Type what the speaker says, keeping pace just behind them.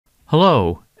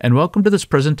Hello, and welcome to this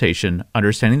presentation,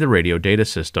 Understanding the Radio Data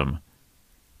System.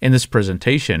 In this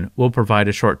presentation, we'll provide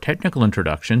a short technical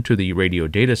introduction to the Radio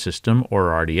Data System,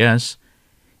 or RDS,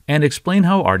 and explain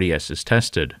how RDS is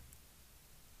tested.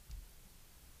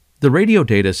 The Radio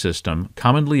Data System,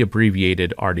 commonly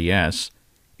abbreviated RDS,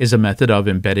 is a method of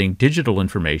embedding digital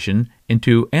information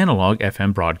into analog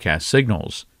FM broadcast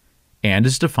signals, and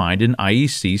is defined in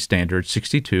IEC Standard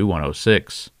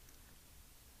 62106.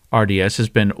 RDS has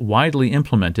been widely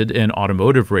implemented in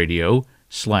automotive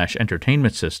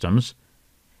radio/entertainment systems,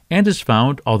 and is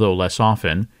found, although less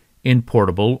often, in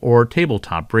portable or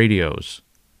tabletop radios.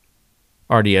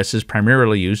 RDS is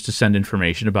primarily used to send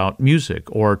information about music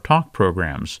or talk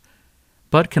programs,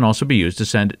 but can also be used to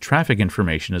send traffic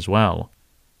information as well.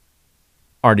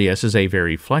 RDS is a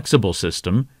very flexible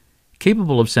system,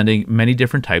 capable of sending many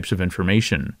different types of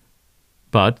information,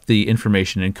 but the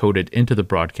information encoded into the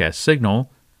broadcast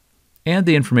signal and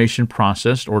the information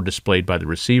processed or displayed by the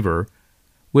receiver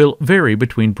will vary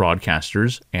between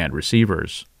broadcasters and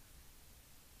receivers.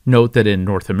 Note that in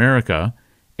North America,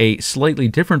 a slightly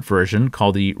different version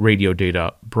called the Radio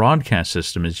Data Broadcast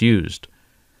System is used,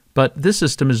 but this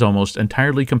system is almost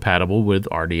entirely compatible with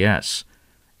RDS,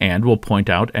 and we'll point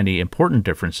out any important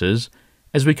differences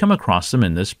as we come across them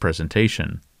in this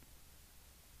presentation.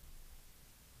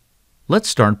 Let's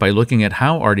start by looking at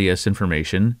how RDS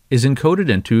information is encoded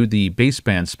into the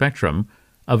baseband spectrum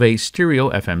of a stereo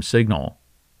FM signal.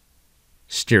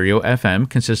 Stereo FM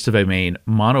consists of a main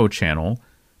mono channel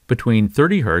between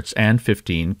 30 Hz and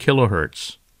 15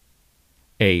 kHz.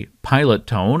 A pilot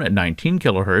tone at 19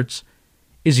 kHz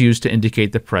is used to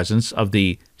indicate the presence of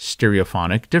the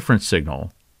stereophonic difference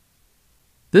signal.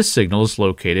 This signal is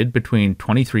located between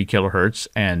 23 kHz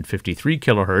and 53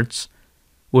 kHz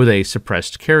with a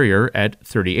suppressed carrier at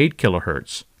 38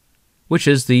 kHz, which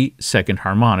is the second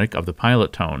harmonic of the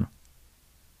pilot tone.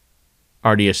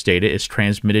 RDS data is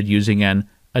transmitted using an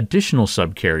additional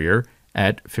subcarrier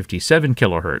at 57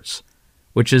 kHz,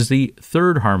 which is the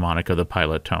third harmonic of the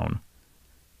pilot tone.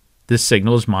 This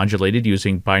signal is modulated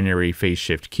using binary phase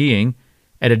shift keying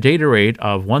at a data rate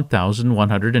of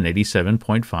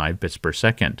 1187.5 bits per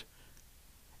second.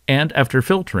 And after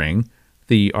filtering,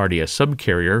 the RDS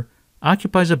subcarrier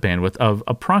occupies a bandwidth of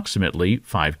approximately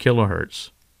 5 kHz.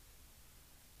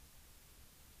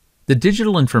 The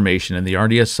digital information in the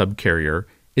RDS subcarrier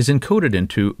is encoded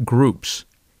into groups,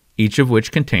 each of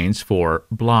which contains 4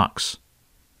 blocks.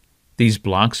 These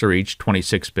blocks are each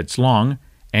 26 bits long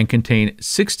and contain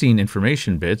 16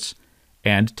 information bits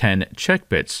and 10 check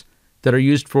bits that are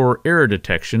used for error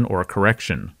detection or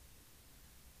correction.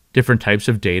 Different types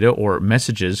of data or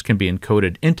messages can be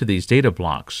encoded into these data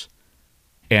blocks,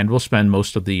 and we'll spend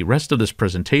most of the rest of this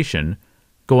presentation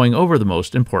going over the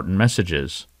most important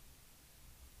messages.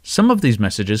 Some of these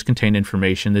messages contain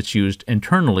information that's used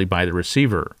internally by the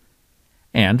receiver,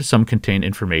 and some contain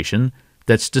information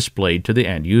that's displayed to the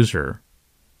end user.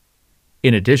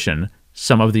 In addition,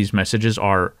 some of these messages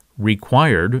are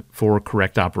required for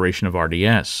correct operation of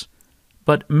RDS,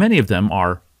 but many of them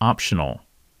are optional.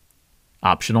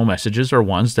 Optional messages are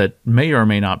ones that may or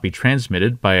may not be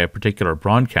transmitted by a particular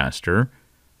broadcaster,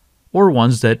 or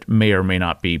ones that may or may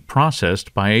not be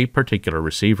processed by a particular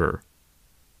receiver.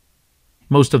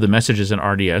 Most of the messages in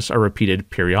RDS are repeated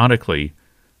periodically,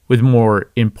 with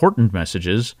more important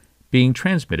messages being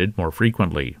transmitted more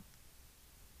frequently.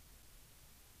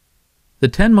 The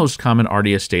 10 most common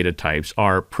RDS data types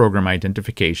are program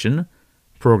identification,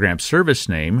 program service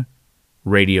name,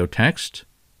 radio text,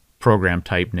 program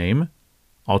type name,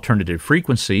 alternative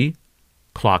frequency,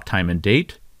 clock time and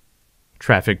date,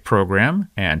 traffic program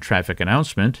and traffic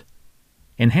announcement,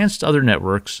 enhanced other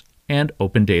networks, and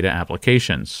open data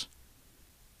applications.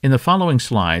 In the following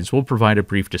slides, we'll provide a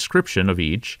brief description of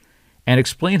each and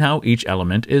explain how each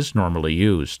element is normally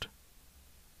used.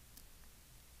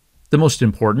 The most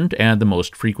important and the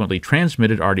most frequently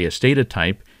transmitted RDS data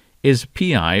type is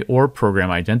PI, or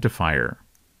Program Identifier.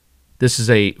 This is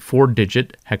a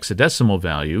 4-digit hexadecimal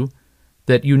value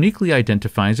that uniquely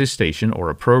identifies a station or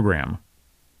a program.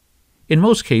 In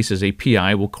most cases, a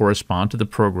PI will correspond to the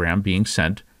program being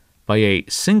sent by a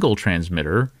single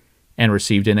transmitter and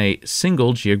received in a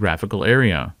single geographical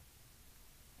area.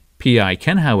 PI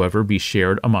can, however, be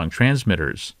shared among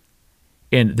transmitters.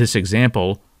 In this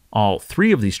example, all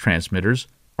 3 of these transmitters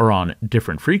are on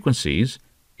different frequencies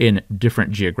in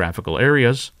different geographical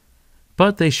areas,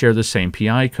 but they share the same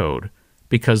PI code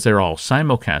because they're all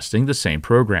simulcasting the same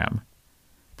program.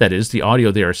 That is, the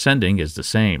audio they are sending is the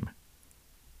same.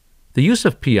 The use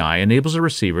of PI enables a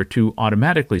receiver to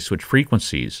automatically switch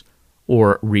frequencies,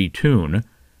 or retune,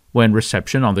 when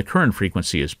reception on the current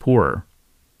frequency is poor.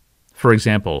 For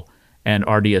example, an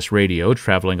RDS radio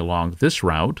traveling along this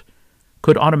route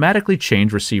could automatically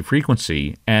change receive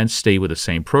frequency and stay with the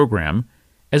same program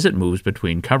as it moves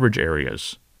between coverage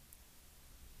areas.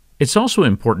 It's also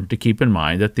important to keep in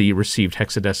mind that the received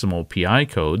hexadecimal PI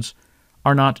codes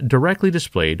are not directly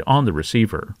displayed on the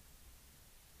receiver.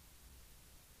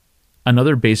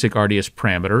 Another basic RDS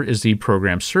parameter is the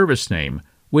program service name,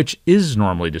 which is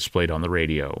normally displayed on the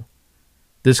radio.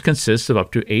 This consists of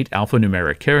up to 8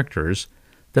 alphanumeric characters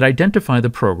that identify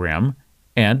the program,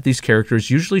 and these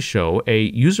characters usually show a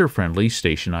user-friendly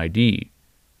station ID.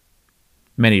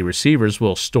 Many receivers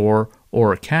will store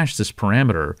or cache this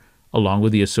parameter along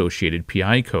with the associated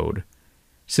PI code,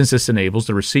 since this enables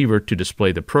the receiver to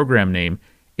display the program name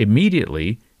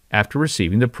immediately after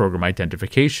receiving the program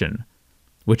identification,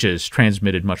 which is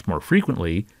transmitted much more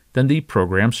frequently than the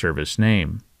program service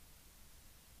name.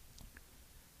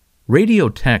 Radio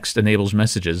text enables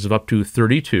messages of up to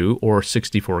 32 or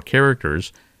 64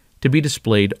 characters to be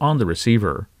displayed on the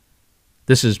receiver.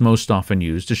 This is most often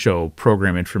used to show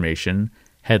program information,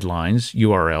 headlines,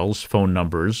 URLs, phone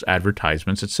numbers,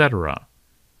 advertisements, etc.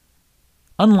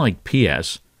 Unlike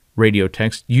PS, radio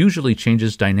text usually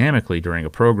changes dynamically during a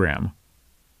program.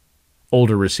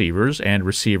 Older receivers and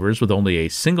receivers with only a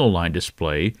single line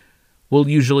display will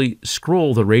usually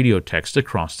scroll the radio text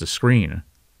across the screen.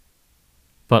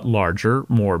 But larger,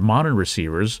 more modern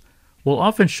receivers will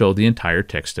often show the entire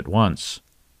text at once.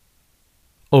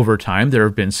 Over time, there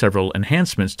have been several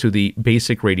enhancements to the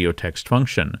basic radio text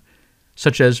function,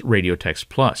 such as Radio Text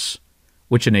Plus,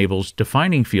 which enables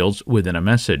defining fields within a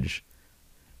message.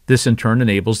 This in turn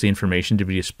enables the information to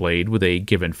be displayed with a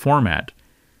given format,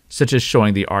 such as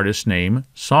showing the artist name,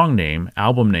 song name,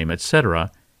 album name, etc.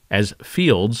 as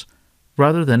fields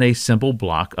rather than a simple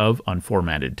block of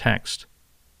unformatted text.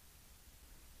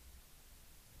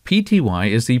 PTY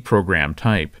is the program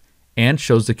type and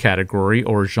shows the category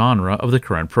or genre of the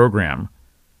current program,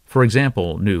 for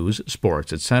example, news,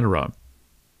 sports, etc.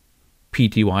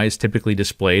 PTY is typically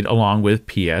displayed along with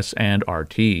PS and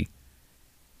RT.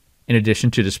 In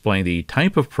addition to displaying the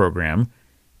type of program,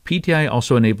 PTY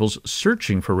also enables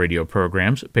searching for radio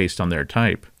programs based on their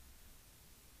type.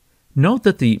 Note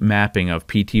that the mapping of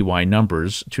PTY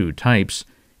numbers to types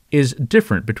is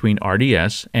different between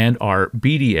RDS and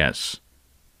RBDS.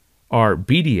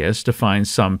 RBDS defines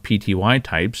some PTY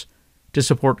types to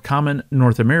support common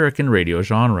North American radio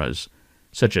genres,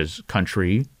 such as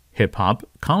country, hip-hop,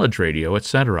 college radio,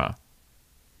 etc.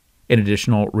 An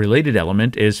additional related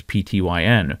element is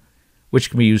PTYN, which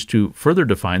can be used to further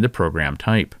define the program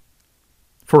type.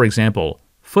 For example,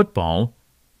 football,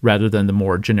 rather than the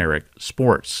more generic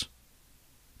sports.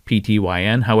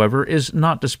 PTYN, however, is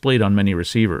not displayed on many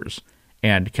receivers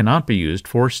and cannot be used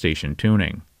for station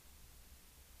tuning.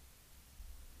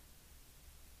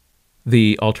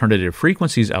 The alternative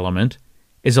frequencies element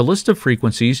is a list of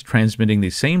frequencies transmitting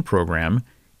the same program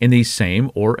in the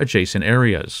same or adjacent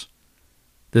areas.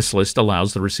 This list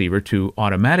allows the receiver to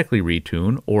automatically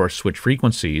retune or switch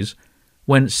frequencies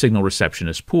when signal reception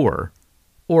is poor,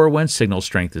 or when signal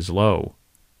strength is low.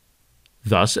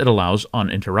 Thus, it allows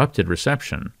uninterrupted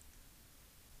reception.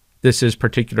 This is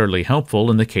particularly helpful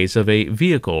in the case of a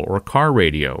vehicle or car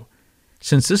radio,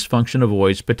 since this function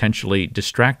avoids potentially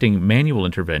distracting manual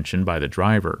intervention by the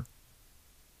driver.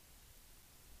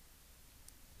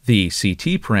 The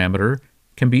CT parameter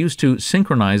can be used to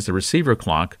synchronize the receiver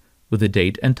clock with the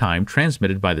date and time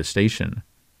transmitted by the station.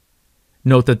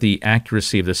 Note that the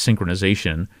accuracy of the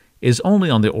synchronization is only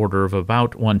on the order of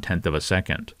about 1/10 of a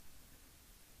second.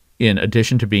 In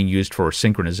addition to being used for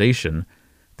synchronization,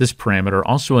 this parameter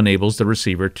also enables the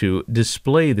receiver to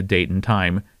display the date and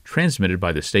time transmitted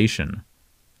by the station.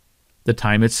 The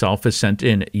time itself is sent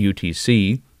in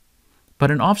UTC, but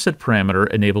an offset parameter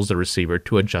enables the receiver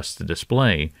to adjust the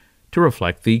display to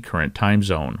reflect the current time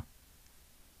zone.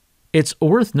 It's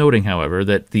worth noting, however,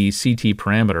 that the CT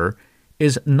parameter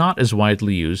is not as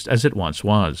widely used as it once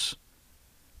was.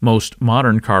 Most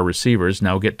modern car receivers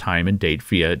now get time and date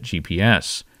via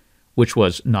GPS, which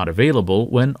was not available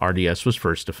when RDS was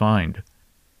first defined.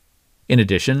 In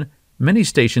addition, many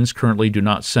stations currently do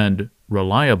not send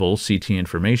reliable CT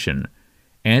information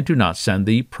and do not send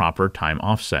the proper time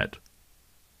offset.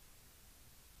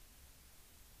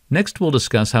 Next, we'll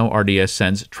discuss how RDS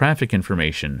sends traffic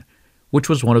information, which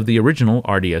was one of the original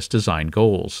RDS design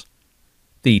goals.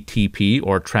 The TP,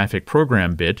 or traffic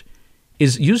program bit,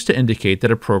 is used to indicate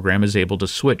that a program is able to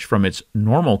switch from its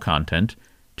normal content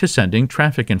to sending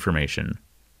traffic information.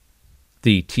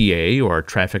 The TA, or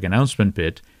traffic announcement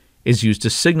bit, is used to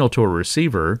signal to a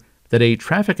receiver that a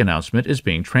traffic announcement is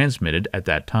being transmitted at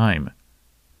that time.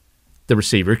 The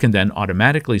receiver can then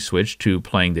automatically switch to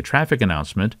playing the traffic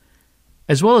announcement,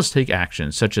 as well as take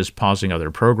actions such as pausing other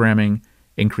programming,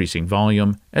 increasing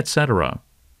volume, etc.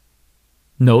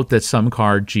 Note that some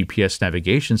car GPS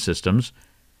navigation systems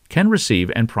can receive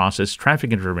and process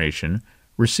traffic information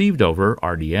received over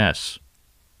RDS.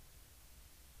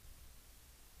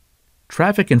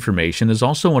 Traffic information is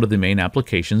also one of the main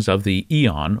applications of the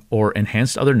EON, or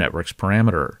Enhanced Other Networks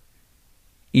parameter.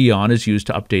 EON is used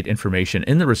to update information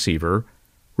in the receiver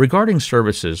regarding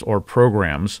services or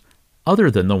programs other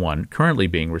than the one currently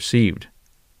being received.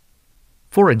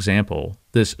 For example,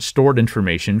 this stored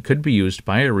information could be used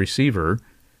by a receiver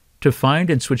to find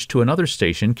and switch to another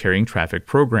station carrying traffic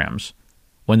programs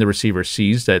when the receiver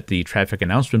sees that the traffic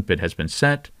announcement bit has been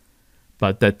set,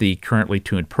 but that the currently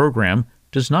tuned program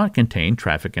does not contain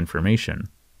traffic information.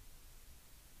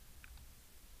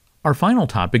 Our final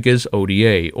topic is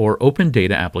ODA, or Open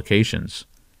Data Applications.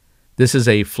 This is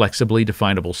a flexibly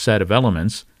definable set of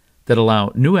elements that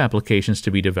allow new applications to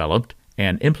be developed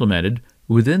and implemented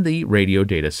within the radio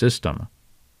data system.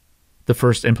 The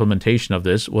first implementation of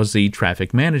this was the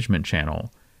Traffic Management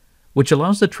Channel, which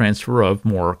allows the transfer of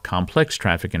more complex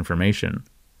traffic information.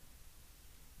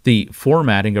 The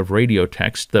formatting of radio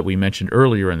text that we mentioned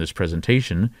earlier in this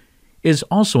presentation is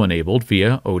also enabled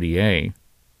via ODA.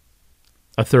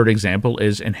 A third example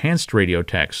is enhanced radio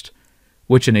text,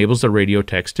 which enables the radio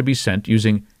text to be sent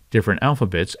using different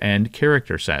alphabets and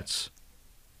character sets.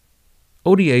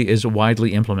 ODA is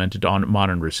widely implemented on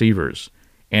modern receivers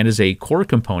and is a core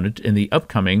component in the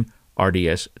upcoming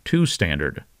RDS2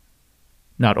 standard.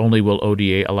 Not only will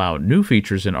ODA allow new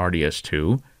features in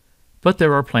RDS2, but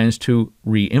there are plans to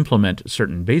re-implement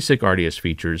certain basic RDS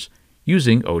features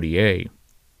using ODA.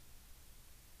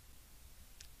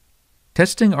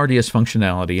 Testing RDS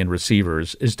functionality in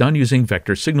receivers is done using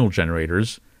vector signal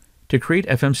generators to create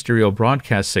FM stereo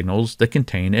broadcast signals that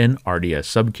contain an RDS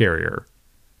subcarrier.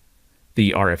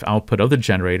 The RF output of the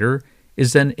generator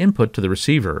is then input to the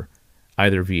receiver,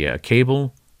 either via a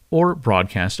cable or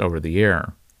broadcast over the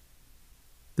air.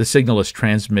 The signal is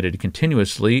transmitted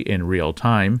continuously in real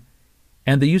time,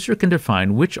 and the user can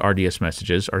define which RDS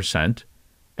messages are sent,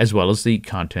 as well as the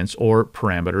contents or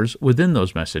parameters within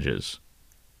those messages.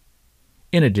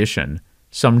 In addition,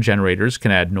 some generators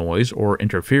can add noise or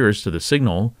interference to the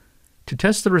signal to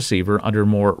test the receiver under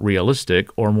more realistic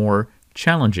or more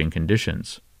challenging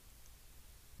conditions.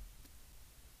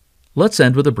 Let's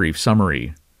end with a brief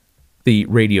summary. The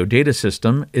radio data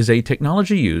system is a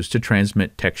technology used to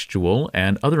transmit textual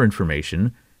and other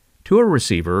information to a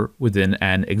receiver within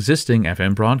an existing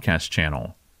FM broadcast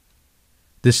channel.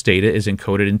 This data is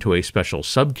encoded into a special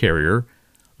subcarrier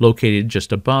located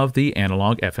just above the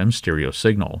analog FM stereo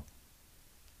signal.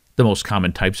 The most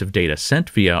common types of data sent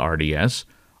via RDS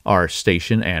are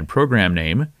station and program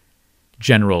name,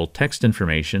 general text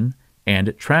information,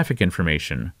 and traffic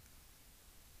information.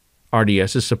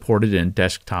 RDS is supported in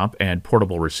desktop and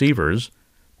portable receivers,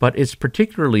 but it's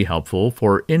particularly helpful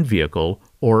for in-vehicle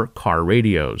or car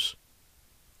radios.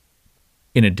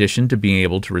 In addition to being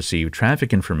able to receive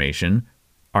traffic information,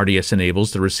 RDS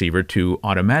enables the receiver to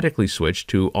automatically switch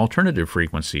to alternative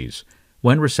frequencies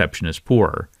when reception is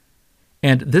poor,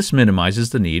 and this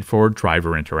minimizes the need for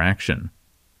driver interaction.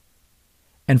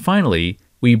 And finally,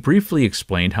 we briefly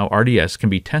explained how RDS can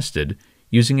be tested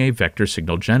using a vector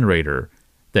signal generator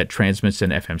that transmits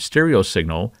an FM stereo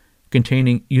signal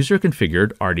containing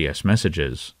user-configured RDS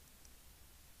messages.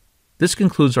 This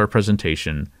concludes our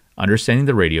presentation, Understanding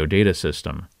the Radio Data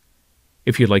System.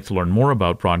 If you'd like to learn more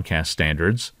about broadcast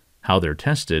standards, how they're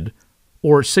tested,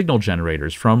 or signal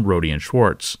generators from Rohde and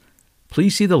Schwarz,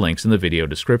 please see the links in the video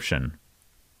description.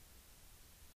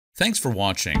 Thanks for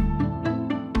watching.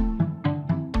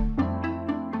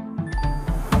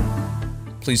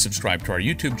 Please subscribe to our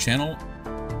YouTube channel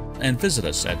and visit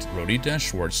us at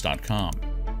rohde-schwarz.com.